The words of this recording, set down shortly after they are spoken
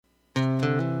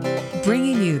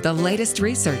bringing you the latest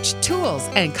research, tools,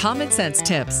 and common sense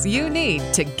tips you need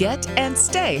to get and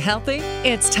stay healthy.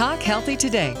 It's Talk Healthy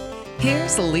Today.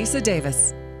 Here's Lisa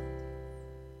Davis.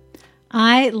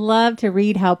 I love to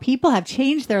read how people have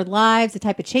changed their lives, the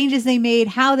type of changes they made,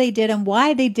 how they did them,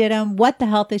 why they did them, what the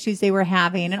health issues they were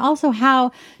having, and also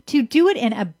how to do it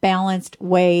in a balanced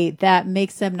way that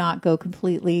makes them not go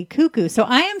completely cuckoo. So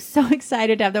I am so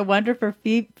excited to have the wonderful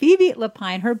Phoebe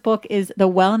Lapine. Her book is The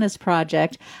Wellness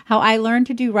Project, How I Learned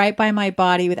to Do Right by My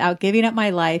Body Without Giving Up My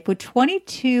Life, with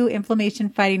 22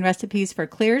 inflammation-fighting recipes for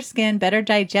clear skin, better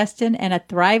digestion, and a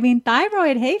thriving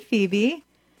thyroid. Hey, Phoebe.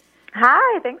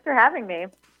 Hi, thanks for having me.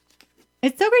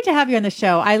 It's so great to have you on the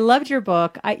show. I loved your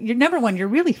book. You're number one, you're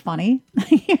really funny.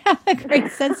 You have a great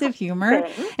sense of humor.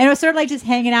 Thanks. And it was sort of like just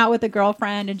hanging out with a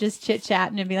girlfriend and just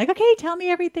chit-chatting and be like, okay, tell me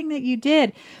everything that you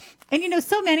did. And,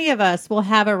 so many of us will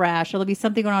have a rash, or there'll be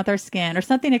something going on with our skin or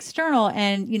something external.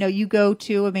 And, you go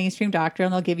to a mainstream doctor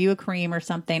and they'll give you a cream or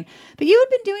something. But you had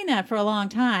been doing that for a long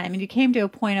time. And you came to a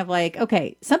point of like,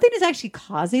 okay, something is actually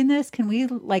causing this. Can we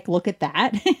look at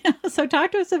that? So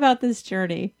talk to us about this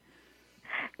journey.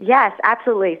 Yes,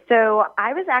 absolutely. So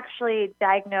I was actually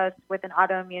diagnosed with an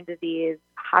autoimmune disease,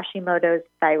 Hashimoto's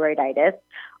thyroiditis,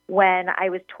 when I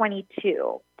was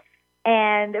 22.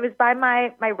 And it was by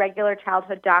my regular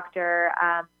childhood doctor,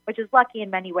 which is lucky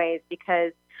in many ways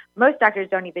because most doctors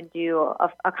don't even do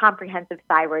a comprehensive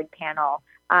thyroid panel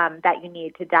that you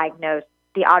need to diagnose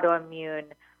the autoimmune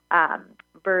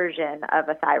version of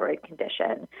a thyroid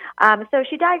condition. So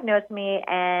she diagnosed me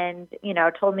and,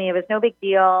 told me it was no big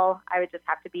deal. I would just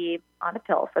have to be on a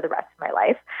pill for the rest of my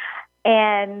life.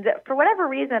 And for whatever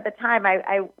reason at the time,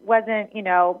 I wasn't,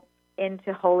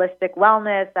 into holistic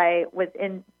wellness. I was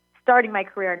starting my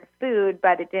career in food,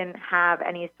 but it didn't have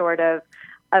any sort of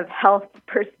health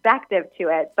perspective to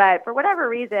it. But for whatever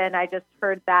reason, I just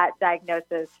heard that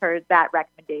diagnosis, heard that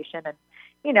recommendation, and,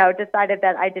 decided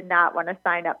that I did not want to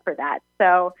sign up for that.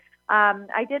 So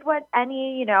I did what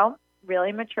any,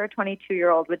 really mature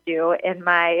 22-year-old would do in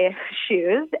my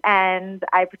shoes, and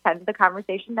I pretended the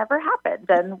conversation never happened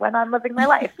and went on living my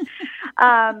life.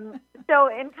 So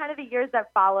in kind of the years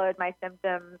that followed, my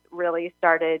symptoms really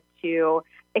started to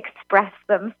express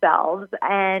themselves,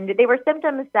 and they were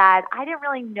symptoms that I didn't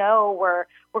really know were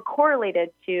correlated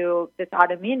to this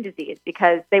autoimmune disease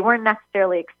because they weren't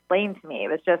necessarily explained to me. It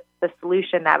was just the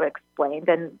solution that was explained,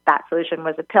 and that solution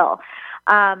was a pill.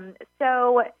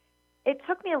 So it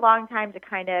took me a long time to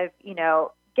kind of,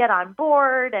 get on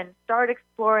board and start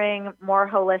exploring more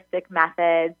holistic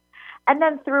methods. And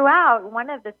then throughout, one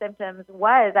of the symptoms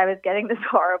was I was getting this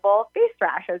horrible face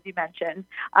rash, as you mentioned,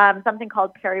 something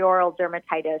called perioral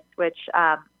dermatitis, which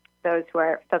those who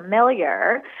are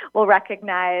familiar will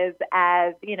recognize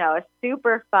as, a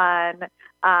super fun,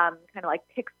 kind of like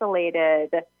pixelated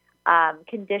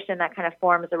condition that kind of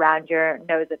forms around your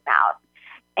nose and mouth.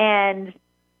 And,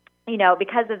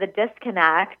 because of the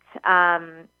disconnect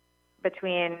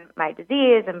between my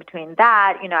disease and between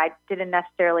that, I didn't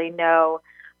necessarily know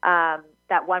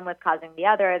that one was causing the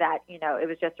other, that, it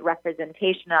was just a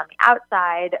representation on the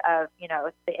outside of,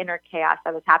 the inner chaos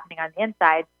that was happening on the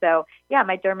inside. So, yeah,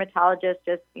 my dermatologist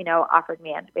just, offered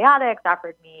me antibiotics,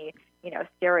 offered me,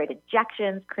 steroid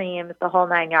injections, creams, the whole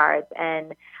 9 yards.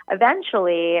 And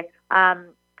eventually,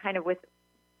 kind of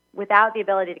without the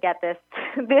ability to get this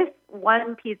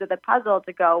one piece of the puzzle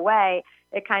to go away,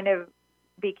 it kind of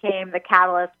became the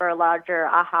catalyst for a larger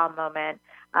aha moment.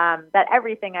 That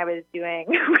everything I was doing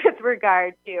with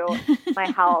regard to my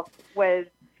health was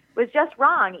just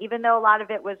wrong, even though a lot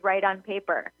of it was right on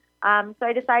paper. So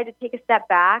I decided to take a step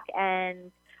back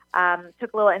and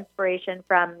took a little inspiration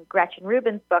from Gretchen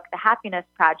Rubin's book, The Happiness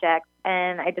Project,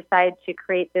 and I decided to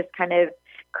create this kind of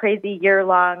crazy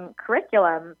year-long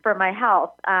curriculum for my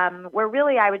health, where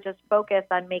really I would just focus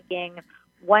on making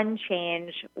one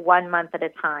change 1 month at a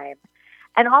time.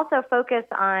 And also focus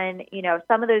on,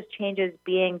 some of those changes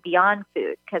being beyond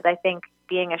food, because I think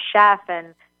being a chef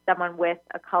and someone with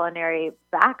a culinary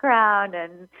background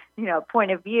and,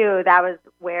 point of view, that was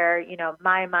where,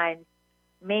 my mind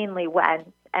mainly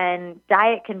went. And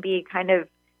diet can be kind of,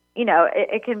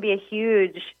 it can be a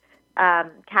huge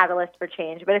catalyst for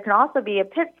change, but it can also be a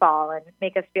pitfall and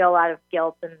make us feel a lot of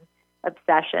guilt and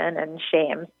obsession and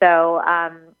shame. So,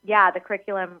 the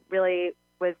curriculum really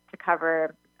was to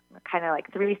cover kind of like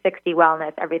 360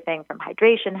 wellness, everything from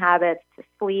hydration habits to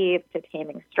sleep to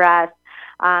taming stress,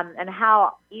 and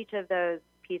how each of those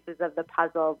pieces of the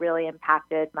puzzle really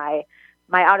impacted my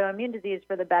autoimmune disease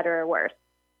for the better or worse.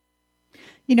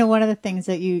 One of the things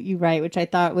that you write, which I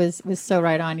thought was so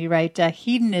right on, you write,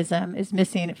 hedonism is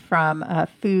missing from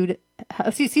food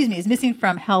excuse me, is missing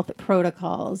from health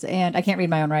protocols. And I can't read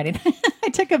my own writing. I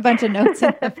took a bunch of notes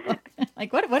in the book.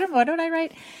 Like, what did I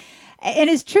write?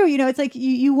 And it's true, it's like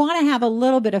you want to have a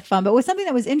little bit of fun. But what something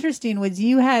that was interesting was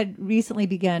you had recently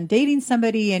begun dating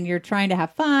somebody and you're trying to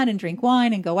have fun and drink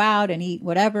wine and go out and eat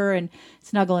whatever and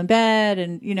snuggle in bed.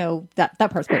 And, that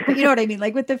part's great. But you know what I mean?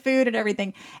 Like with the food and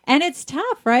everything. And it's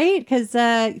tough, right? Because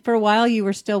for a while you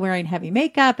were still wearing heavy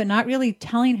makeup and not really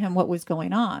telling him what was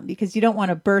going on because you don't want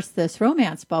to burst this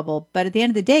romance bubble. But at the end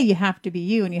of the day, you have to be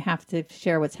you and you have to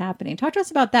share what's happening. Talk to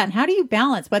us about that. And how do you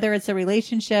balance, whether it's a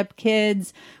relationship,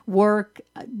 kids, work,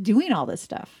 doing all this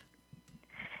stuff?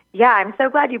 Yeah, I'm so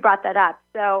glad you brought that up.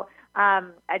 So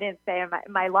I didn't say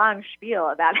my long spiel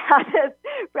about how this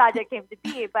project came to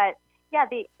be, but yeah,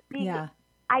 the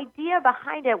idea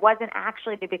behind it wasn't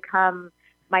actually to become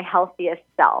my healthiest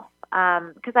self,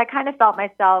 because I kind of felt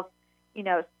myself,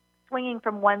 swinging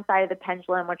from one side of the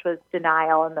pendulum, which was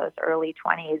denial in those early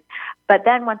 20s. But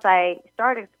then once I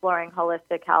started exploring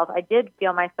holistic health, I did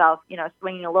feel myself,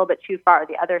 swinging a little bit too far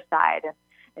the other side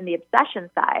and the obsession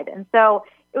side. And so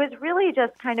it was really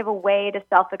just kind of a way to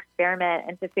self-experiment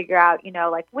and to figure out,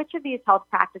 which of these health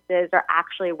practices are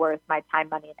actually worth my time,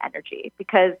 money, and energy,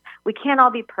 because we can't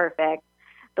all be perfect.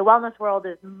 The wellness world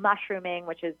is mushrooming,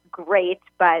 which is great,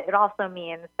 but it also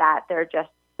means that there are just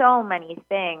so many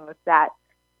things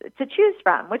to choose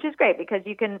from, which is great because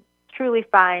you can truly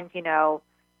find,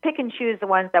 pick and choose the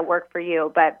ones that work for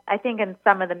you. But I think in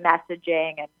some of the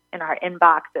messaging and in our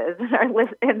inboxes and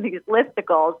in these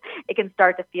listicles, it can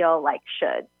start to feel like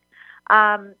should.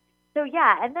 So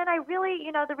yeah, and then I really,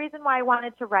 the reason why I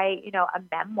wanted to write, a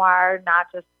memoir,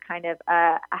 not just kind of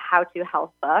a how-to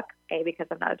health book, A, because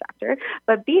I'm not a doctor,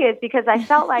 but B, is because I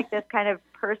felt like this kind of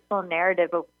personal narrative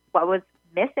of what was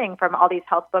missing from all these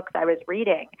health books I was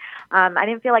reading. I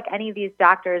didn't feel like any of these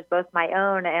doctors, both my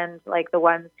own and like the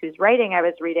ones whose writing I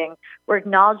was reading, were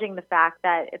acknowledging the fact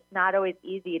that it's not always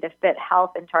easy to fit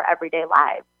health into our everyday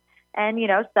lives. And,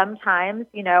 sometimes,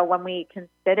 when we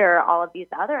consider all of these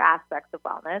other aspects of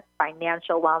wellness,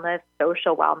 financial wellness,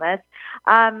 social wellness,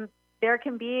 there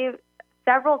can be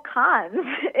several cons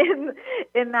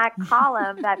in that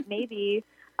column that maybe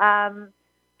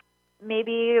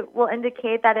will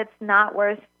indicate that it's not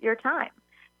worth your time.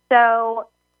 So,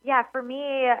 yeah, for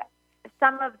me,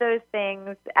 some of those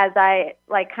things, as I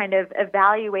kind of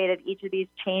evaluated each of these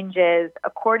changes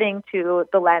according to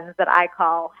the lens that I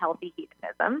call healthy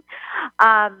hedonism,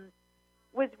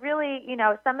 was really,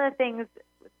 some of the things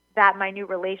that my new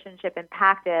relationship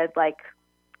impacted, like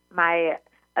my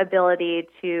ability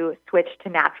to switch to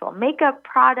natural makeup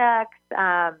products,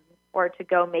 or to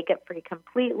go makeup free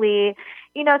completely.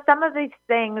 Some of these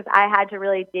things I had to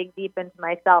really dig deep into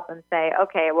myself and say,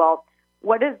 okay, well,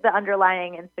 what is the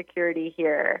underlying insecurity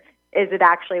here? Is it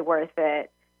actually worth it?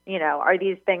 Are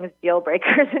these things deal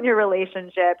breakers in your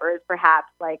relationship, or is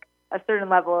perhaps like a certain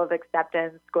level of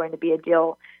acceptance going to be a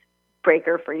deal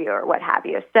breaker for you, or what have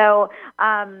you? So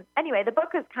anyway, the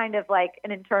book is kind of like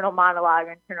an internal monologue,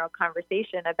 or internal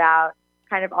conversation about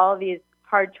kind of all of these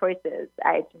hard choices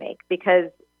I had to make, because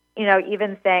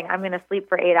even saying I'm going to sleep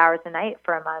for 8 hours a night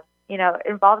for a month, it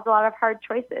involves a lot of hard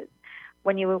choices.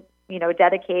 When you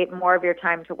dedicate more of your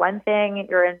time to one thing,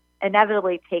 you're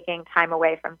inevitably taking time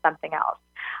away from something else.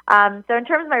 So in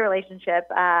terms of my relationship,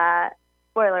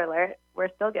 spoiler alert, we're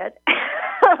still good.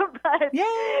 But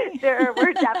Yay! There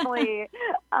were definitely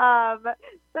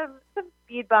some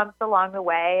speed bumps along the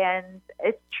way. And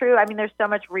it's true. I mean, there's so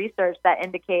much research that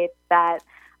indicates that,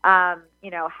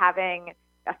 having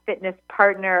a fitness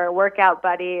partner, workout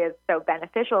buddy is so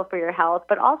beneficial for your health,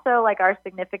 but also like our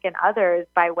significant others,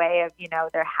 by way of,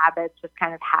 their habits, just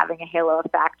kind of having a halo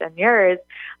effect on yours,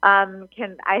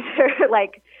 can either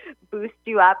like boost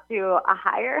you up to a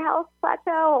higher health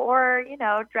plateau or,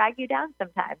 drag you down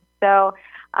sometimes. So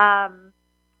I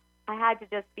had to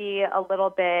just be a little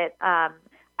bit, I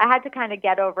had to kind of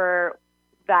get over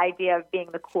the idea of being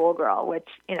the cool girl, which,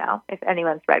 if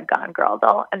anyone's read Gone Girl,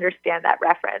 they'll understand that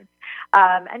reference.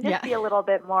 And just be a little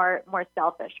bit more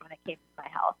selfish when it came to my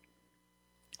health.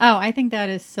 Oh, I think that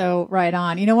is so right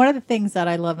on. One of the things that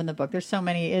I love in the book, there's so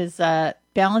many, is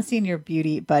balancing your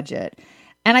beauty budget.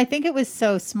 And I think it was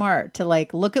so smart to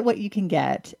look at what you can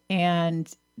get.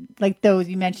 And like those,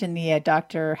 you mentioned the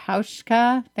Dr.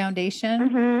 Hauschka Foundation.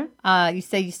 Mm-hmm. You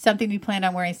say something you plan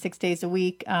on wearing 6 days a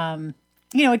week.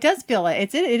 It does feel like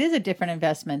it is a different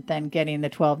investment than getting the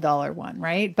 $12 one,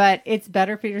 right? But it's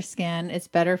better for your skin. It's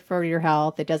better for your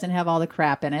health. It doesn't have all the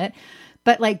crap in it.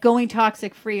 but like going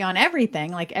toxic free on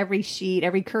everything, like every sheet,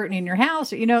 every curtain in your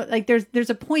house, like there's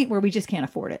a point where we just can't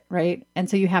afford it. Right. And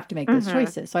so you have to make those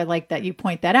choices. So I like that you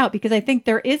point that out, because I think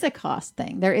there is a cost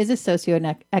thing. There is a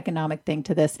socioeconomic thing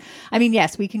to this. I mean,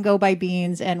 yes, we can go buy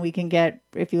beans and we can get,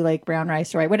 if you like brown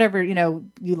rice or whatever,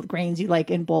 grains you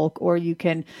like in bulk, or you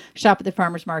can shop at the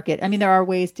farmer's market. I mean, there are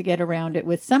ways to get around it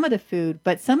with some of the food,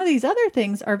 but some of these other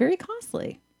things are very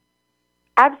costly.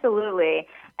 Absolutely.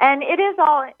 And it is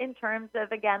all in terms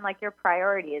of, again, like your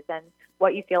priorities and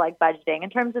what you feel like budgeting.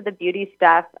 In terms of the beauty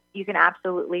stuff, you can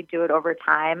absolutely do it over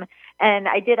time. And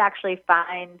I did actually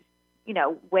find,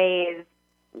 ways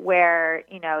where,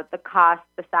 the costs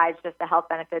besides just the health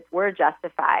benefits were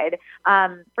justified.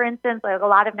 For instance, like a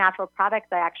lot of natural products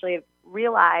I actually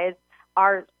realized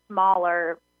are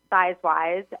smaller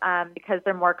size-wise because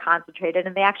they're more concentrated,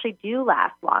 and they actually do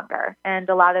last longer. And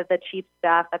a lot of the cheap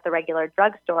stuff at the regular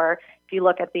drugstore, if you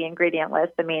look at the ingredient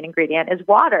list, the main ingredient is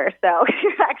water. So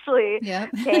you're actually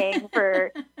paying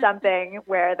for something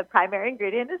where the primary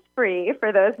ingredient is free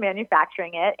for those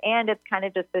manufacturing it, and it's kind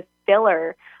of just this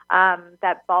filler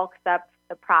that bulks up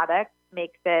the product,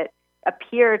 makes it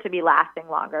appear to be lasting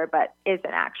longer, but isn't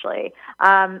actually.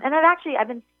 And I've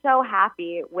been so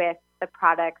happy with the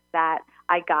products that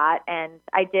I got, and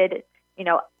I did,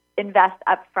 invest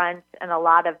upfront in a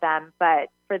lot of them. But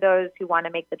for those who want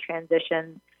to make the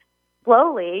transition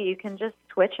slowly, you can just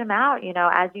switch them out,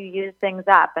 as you use things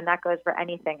up, and that goes for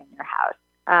anything in your house.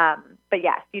 But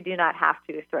yes, you do not have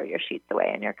to throw your sheets away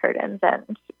and your curtains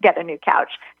and get a new couch.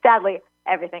 Sadly,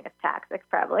 everything is toxic,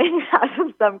 probably out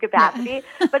of some capacity.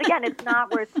 But again, it's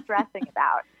not worth stressing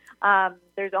about.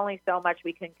 There's only so much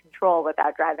we can control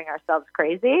without driving ourselves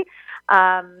crazy.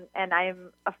 And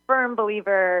I'm a firm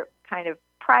believer, kind of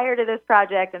prior to this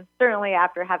project, and certainly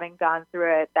after having gone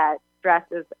through it, that stress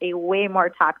is a way more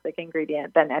toxic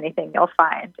ingredient than anything you'll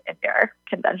find in your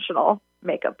conventional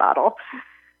makeup bottle.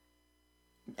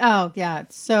 Oh, yeah,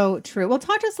 it's so true. Well,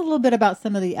 talk to us a little bit about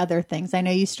some of the other things. I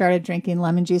know you started drinking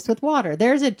lemon juice with water.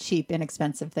 There's a cheap,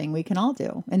 inexpensive thing we can all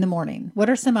do in the morning. What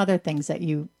are some other things that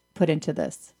you put into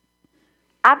this?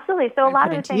 Absolutely. So a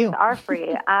lot of the things are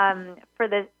free. For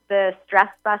the stress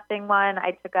busting one,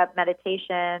 I took up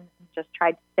meditation, just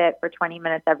tried to sit for 20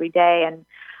 minutes every day, and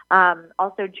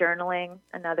also journaling,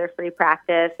 another free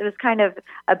practice. It was kind of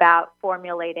about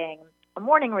formulating a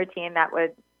morning routine that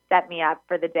would set me up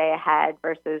for the day ahead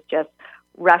versus just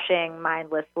rushing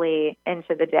mindlessly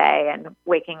into the day and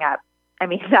waking up. I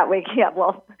mean, not waking up,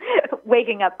 well,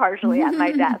 waking up partially at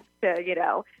my desk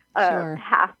to, a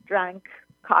half-drunk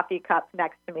coffee cup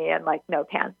next to me and like no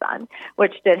pants on,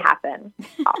 which did happen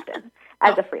often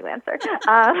as a freelancer.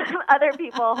 Other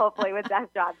people, hopefully with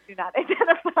desk jobs, do not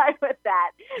identify with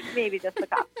that. Maybe just the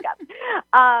coffee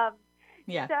cup.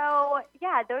 So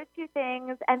those two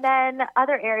things. And then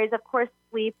other areas, of course,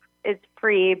 sleep is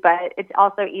free, but it's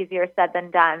also easier said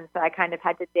than done. So I kind of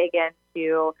had to dig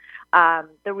into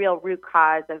the real root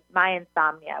cause of my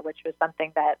insomnia, which was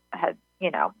something that had,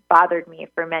 bothered me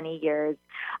for many years,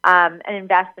 and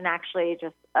invest in actually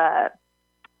just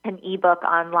an ebook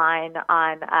online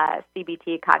on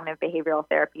CBT, cognitive behavioral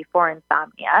therapy for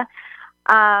insomnia.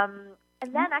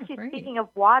 And then speaking of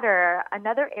water,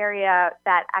 another area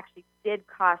that actually did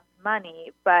cost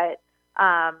money, but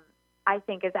I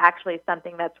think is actually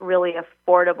something that's really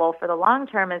affordable for the long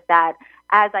term, is that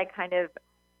as I kind of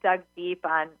dug deep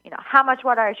on, how much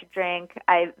water I should drink,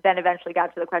 I then eventually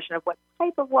got to the question of what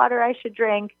type of water I should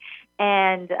drink,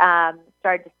 and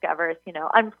started to discover,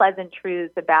 unpleasant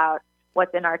truths about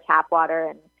what's in our tap water.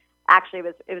 And actually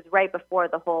it was right before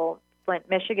the whole Flint,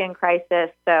 Michigan crisis.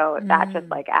 So that just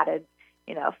added,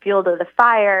 fuel to the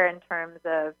fire in terms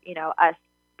of,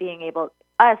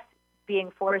 us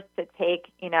being forced to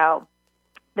take,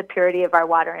 the purity of our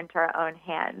water into our own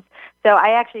hands. So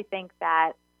I actually think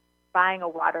that buying a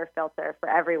water filter for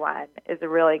everyone is a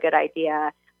really good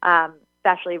idea,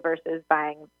 especially versus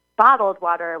buying bottled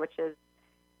water, which is,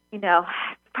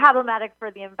 problematic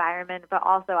for the environment, but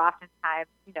also oftentimes,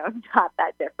 not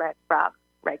that different from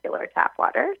regular tap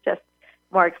water, just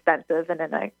more expensive and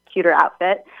in a cuter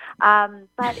outfit.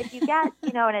 But if you get,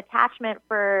 an attachment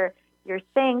for your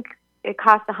sink, it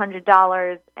costs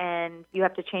 $100 and you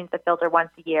have to change the filter once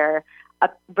a year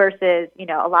versus,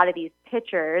 a lot of these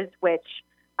pitchers, which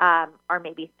are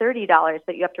maybe $30,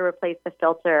 but you have to replace the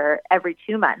filter every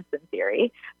 2 months in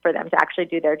theory for them to actually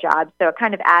do their job. So it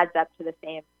kind of adds up to the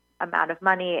same amount of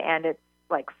money, and it's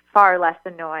far less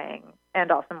annoying and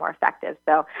also more effective.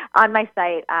 So on my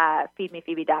site,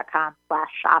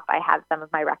 feedmephoebe.com/shop, I have some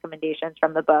of my recommendations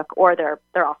from the book, or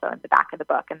they're also in the back of the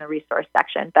book in the resource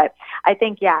section. But I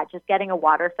think, just getting a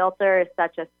water filter is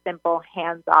such a simple,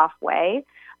 hands-off way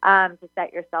to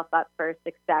set yourself up for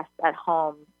success at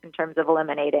home in terms of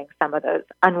eliminating some of those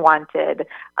unwanted,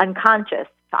 unconscious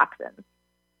toxins.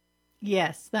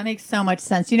 Yes, that makes so much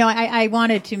sense. I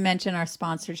wanted to mention our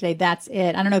sponsor today, That's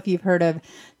It. I don't know if you've heard of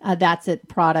That's It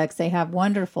products. They have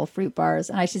wonderful fruit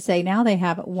bars. And I should say now they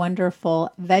have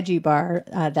wonderful veggie bar,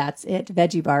 That's It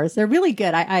veggie bars. They're really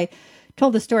good. I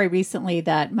told the story recently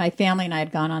that my family and I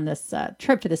had gone on this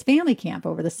trip to this family camp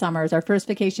over the summer. It was our first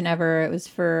vacation ever. It was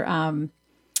for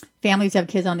families who have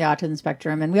kids on the autism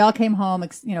spectrum. And we all came home,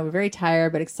 we're very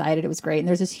tired, but excited. It was great. And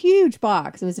there's this huge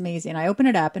box. It was amazing. I opened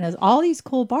it up and it has all these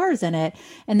cool bars in it.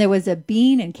 And there was a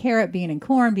bean and carrot, bean and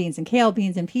corn, beans and kale,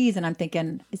 beans and peas. And I'm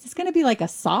thinking, is this going to be like a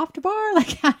soft bar?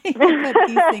 Like, how do you put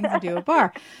these things into a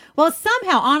bar? Well,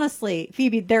 somehow, honestly,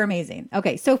 Phoebe, they're amazing.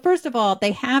 Okay. So first of all,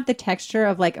 they have the texture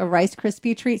of like a Rice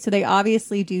Krispie treat. So they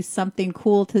obviously do something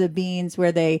cool to the beans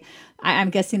where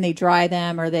I'm guessing they dry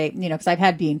them, or they, because I've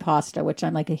had bean pasta, which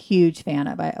I'm like a huge fan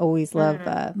of. I always love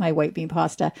my white bean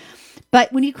pasta.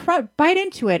 But when you bite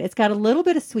into it, it's got a little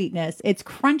bit of sweetness. It's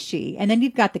crunchy. And then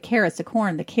you've got the carrots, the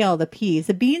corn, the kale, the peas.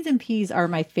 The beans and peas are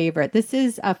my favorite. This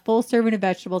is a full serving of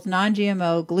vegetables,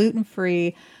 non-GMO,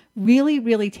 gluten-free. Really,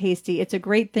 really tasty. It's a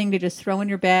great thing to just throw in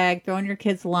your bag, throw in your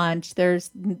kids' lunch. There's,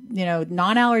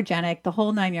 non-allergenic, the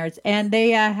whole 9 yards. And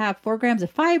they have 4 grams of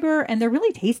fiber, and they're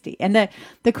really tasty. And the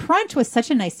crunch was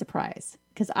such a nice surprise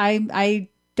because I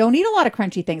don't eat a lot of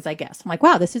crunchy things, I guess. I'm like,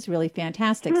 wow, this is really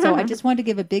fantastic. So I just wanted to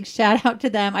give a big shout out to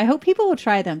them. I hope people will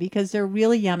try them because they're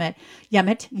really yummy.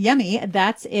 That's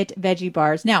It veggie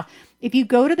bars. Now, if you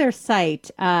go to their site,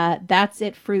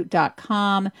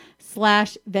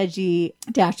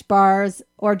 that'sitfruit.com/veggie-bars,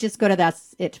 or just go to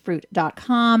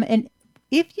that'sitfruit.com. And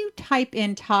if you type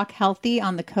in Talk Healthy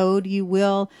on the code, you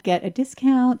will get a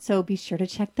discount. So be sure to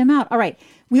check them out. All right.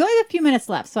 We only have a few minutes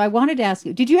left. So I wanted to ask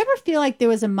you, did you ever feel like there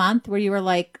was a month where you were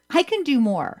like, I can do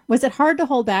more? Was it hard to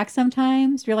hold back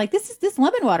sometimes? You're like, this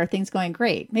lemon water thing's going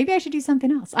great. Maybe I should do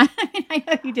something else. I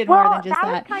know you did more than just that.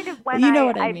 Well, that was kind of when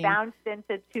I mean. bounced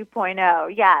into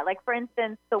 2.0. Yeah. Like, for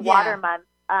instance, the water month.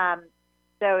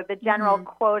 So the general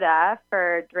quota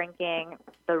for drinking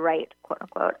the right, quote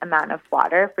unquote, amount of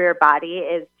water for your body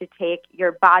is to take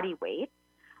your body weight,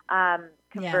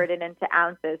 convert it into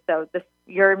ounces. So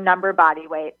your number body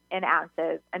weight in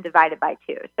ounces and divide it by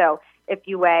 2. So if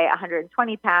you weigh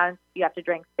 120 pounds, you have to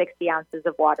drink 60 ounces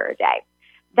of water a day.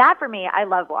 That for me, I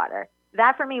love water.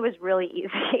 That for me was really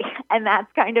easy. And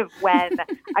that's kind of when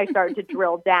I started to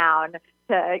drill down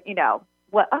to, if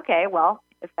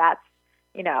that's,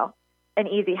 an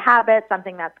easy habit,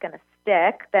 something that's going to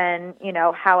stick, then,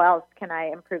 how else can I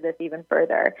improve this even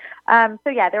further? There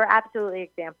were absolutely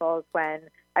examples when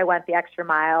I went the extra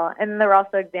mile. And there were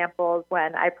also examples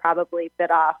when I probably bit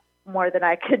off more than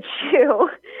I could chew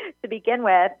to begin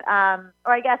with. Or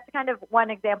I guess kind of one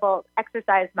example,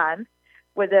 exercise month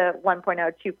was a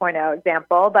 1.0, 2.0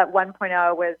 example, but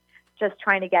 1.0 was just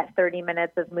trying to get 30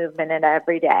 minutes of movement in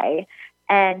every day.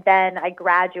 And then I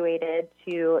graduated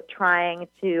to trying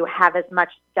to have as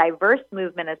much diverse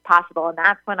movement as possible. And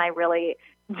that's when I really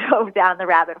dove down the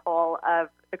rabbit hole of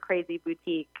the crazy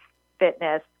boutique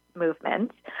fitness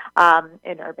movement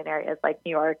in urban areas like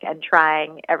New York, and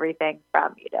trying everything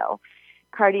from,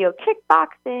 cardio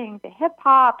kickboxing to hip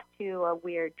hop to a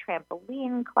weird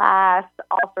trampoline class,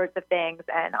 all sorts of things.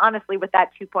 And honestly, with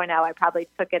that 2.0, I probably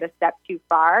took it a step too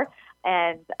far.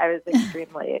 And I was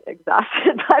extremely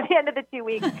exhausted by the end of the 2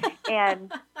 weeks.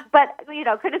 But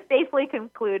could have safely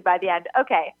conclude by the end,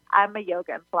 okay, I'm a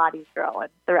yoga and Pilates girl, and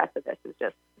the rest of this is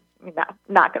just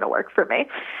not going to work for me.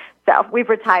 So we've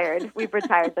retired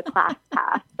the class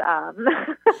pass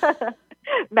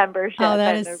membership,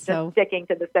 and just sticking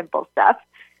to the simple stuff.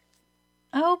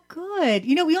 Oh, good.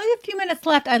 We only have a few minutes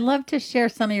left. I'd love to share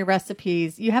some of your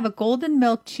recipes. You have a golden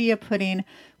milk chia pudding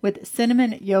with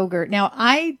cinnamon yogurt. Now,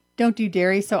 I don't do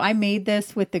dairy, so I made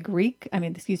this with the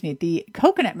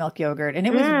coconut milk yogurt, and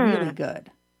it was really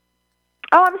good.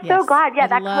 Oh, I'm so glad. Yeah,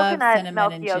 that coconut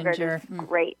milk yogurt is a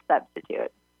great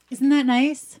substitute. Isn't that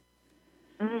nice?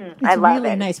 I love it.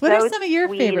 Really nice. What are some of your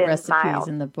favorite recipes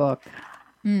in the book?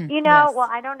 Well,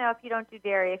 I don't know if you don't do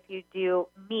dairy, if you do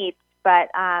meat, but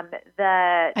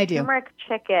the turmeric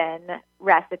chicken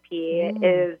recipe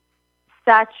is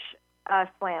such a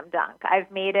slam dunk. I've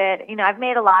made it, I've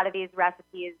made a lot of these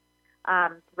recipes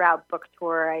throughout book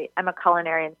tour. I'm a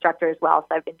culinary instructor as well,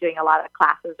 so I've been doing a lot of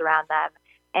classes around them.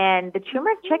 And the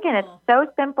turmeric chicken, it's so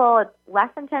simple. It's less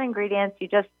than 10 ingredients. You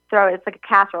just throw it. It's like a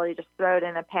casserole. You just throw it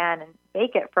in a pan and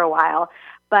bake it for a while.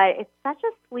 But it's such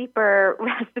a sleeper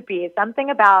recipe. Something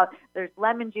about, there's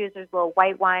lemon juice, there's a little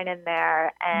white wine in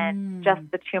there, and just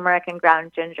the turmeric and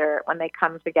ground ginger, when they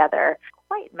come together,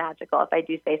 quite magical, if I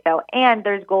do say so. And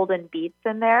there's golden beets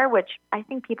in there, which I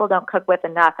think people don't cook with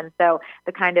enough. And so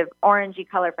the kind of orangey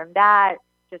color from that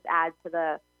just adds to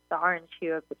the orange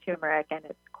hue of the turmeric, and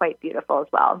it's quite beautiful as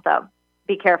well. So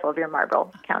be careful of your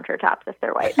marble countertops if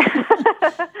they're white.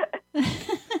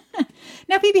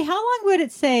 Now, Phoebe, how long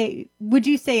would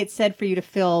you say it said for you to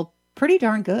feel pretty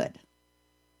darn good?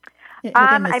 It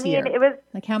was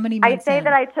like how many I'd months say in?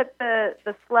 that I took the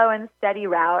slow and steady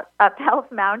route up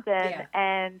Health Mountain,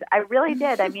 and I really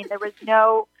did. I mean, there was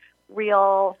no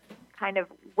real kind of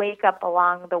wake up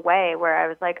along the way where I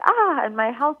was like, and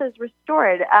my health is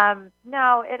restored.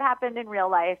 No, it happened in real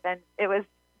life, and it was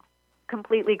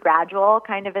completely gradual,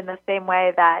 kind of in the same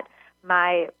way that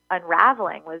my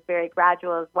unraveling was very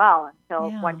gradual as well, until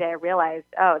one day I realized,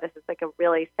 this is like a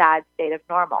really sad state of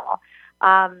normal.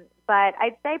 But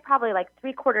I'd say probably like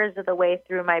 3/4 of the way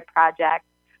through my project,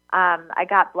 I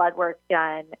got blood work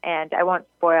done, and I won't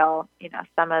spoil,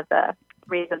 some of the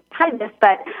reasons behind this,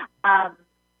 but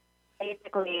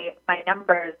basically my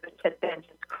numbers, which had been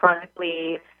just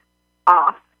chronically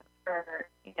off for,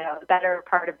 the better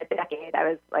part of a decade. I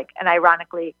was like an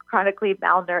ironically chronically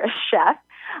malnourished chef.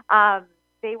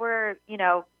 They were,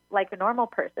 like a normal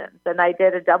person's, and I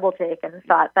did a double take and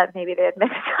thought that maybe they had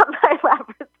mixed up my lab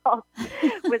results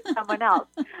with someone else.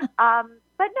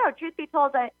 But no, truth be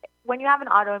told, when you have an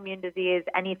autoimmune disease,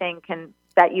 anything can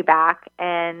set you back.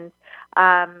 And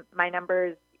my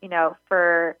numbers,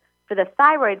 for the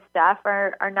thyroid stuff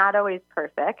are not always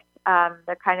perfect.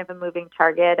 They're kind of a moving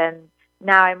target. And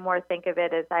now I more think of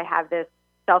it as I have this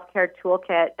self-care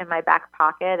toolkit in my back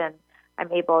pocket, and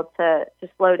I'm able to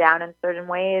slow down in certain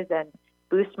ways and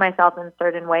boost myself in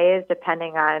certain ways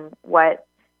depending on what,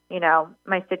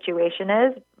 my situation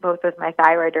is, both with my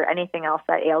thyroid or anything else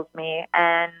that ails me.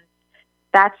 And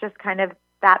that's just kind of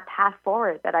that path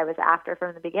forward that I was after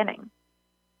from the beginning.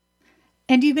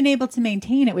 And you've been able to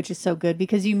maintain it, which is so good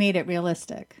because you made it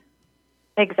realistic.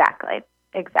 Exactly.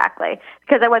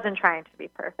 Because I wasn't trying to be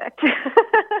perfect.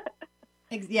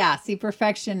 Yeah, see,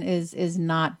 perfection is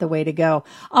not the way to go.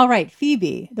 All right,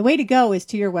 Phoebe, the way to go is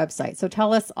to your website. So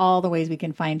tell us all the ways we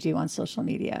can find you on social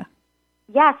media.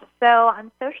 Yes, so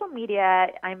on social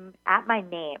media, I'm at my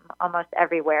name almost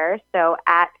everywhere. So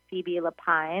at Phoebe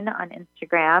Lapine on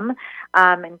Instagram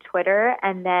and Twitter,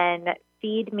 and then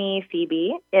Feed Me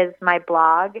Phoebe is my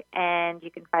blog, and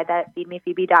you can find that at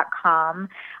feedmephoebe.com.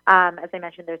 As I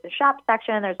mentioned, there's a shop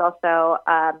section. There's also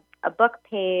a book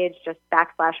page, just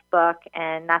 /book,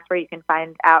 and that's where you can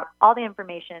find out all the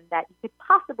information that you could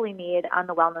possibly need on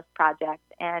the Wellness Project,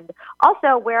 and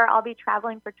also where I'll be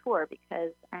traveling for tour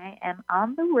because I am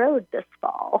on the road this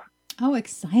fall. Oh,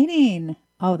 exciting.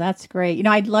 Oh, that's great.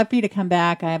 I'd love for you to come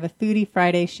back. I have a Foodie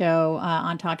Friday show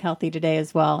on Talk Healthy today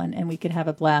as well, and we could have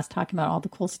a blast talking about all the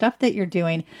cool stuff that you're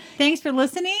doing. Thanks for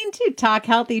listening to Talk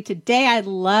Healthy today. I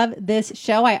love this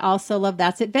show. I also love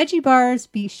That's It Veggie Bars.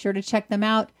 Be sure to check them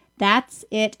out.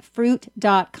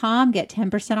 That'sItFruit.com. Get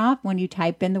 10% off when you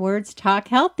type in the words Talk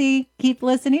Healthy. Keep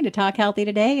listening to Talk Healthy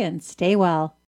today and stay well.